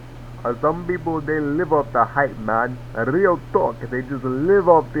Some people, they live off the hype, man. Real talk, they just live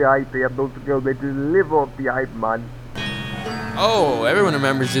off the hype. They have those skills, they just live off the hype, man. Oh, everyone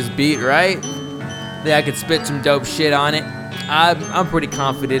remembers this beat, right? Yeah, I could spit some dope shit on it. I'm pretty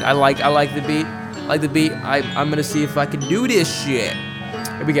confident. I like the beat. I'm gonna see if I can do this shit.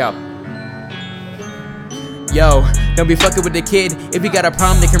 Here we go. Yo, don't be fucking with the kid. If you got a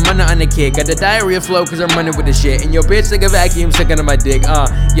problem, they can run it on the kid. Got the diarrhea flow, cause I'm running with the shit. And yo, bitch, like a vacuum, sucking on my dick.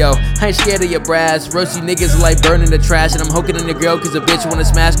 Yo, I ain't scared of your brass. Roasty niggas like burning the trash. And I'm hooking on the girl, cause a bitch wanna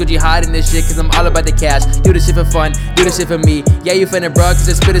smash. Go jihad in this shit, cause I'm all about the cash. Do this shit for fun, do this shit for me. Yeah, you finna bro, cause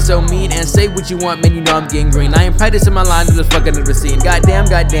I spit it so mean. And say what you want, man, you know I'm getting green. I ain't practicing my line, I'm just fucking up the scene.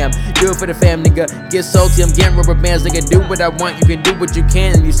 Goddamn, do it for the fam, nigga. Get salty, I'm getting rubber bands, nigga. Do what I want, you can do what you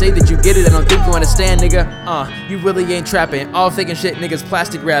can. And you say that you get it, I don't think you understand, nigga. You really ain't trappin', all faking shit, niggas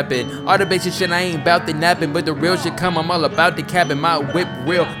plastic rapping. All the basic shit, I ain't bout the nappin', but the real shit come, I'm all about the cappin'. My whip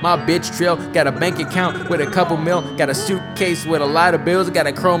real, my bitch tril. Got a bank account with a couple mil, got a suitcase with a lot of bills. Got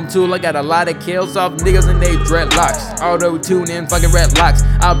a chrome tool, I got a lot of kills off niggas and they dreadlocks. Auto-tune in fucking redlocks.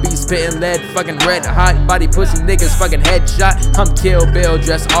 I'll be spittin' lead, fucking red hot. Body pussy niggas, fucking headshot. I'm Kill Bill,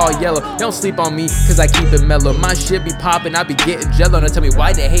 dressed all yellow. Don't sleep on me, cause I keep it mellow. My shit be poppin', I be getting jello. Now tell me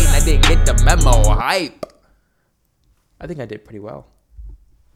why they hatin', I didn't get the memo. Hype. I think I did pretty well.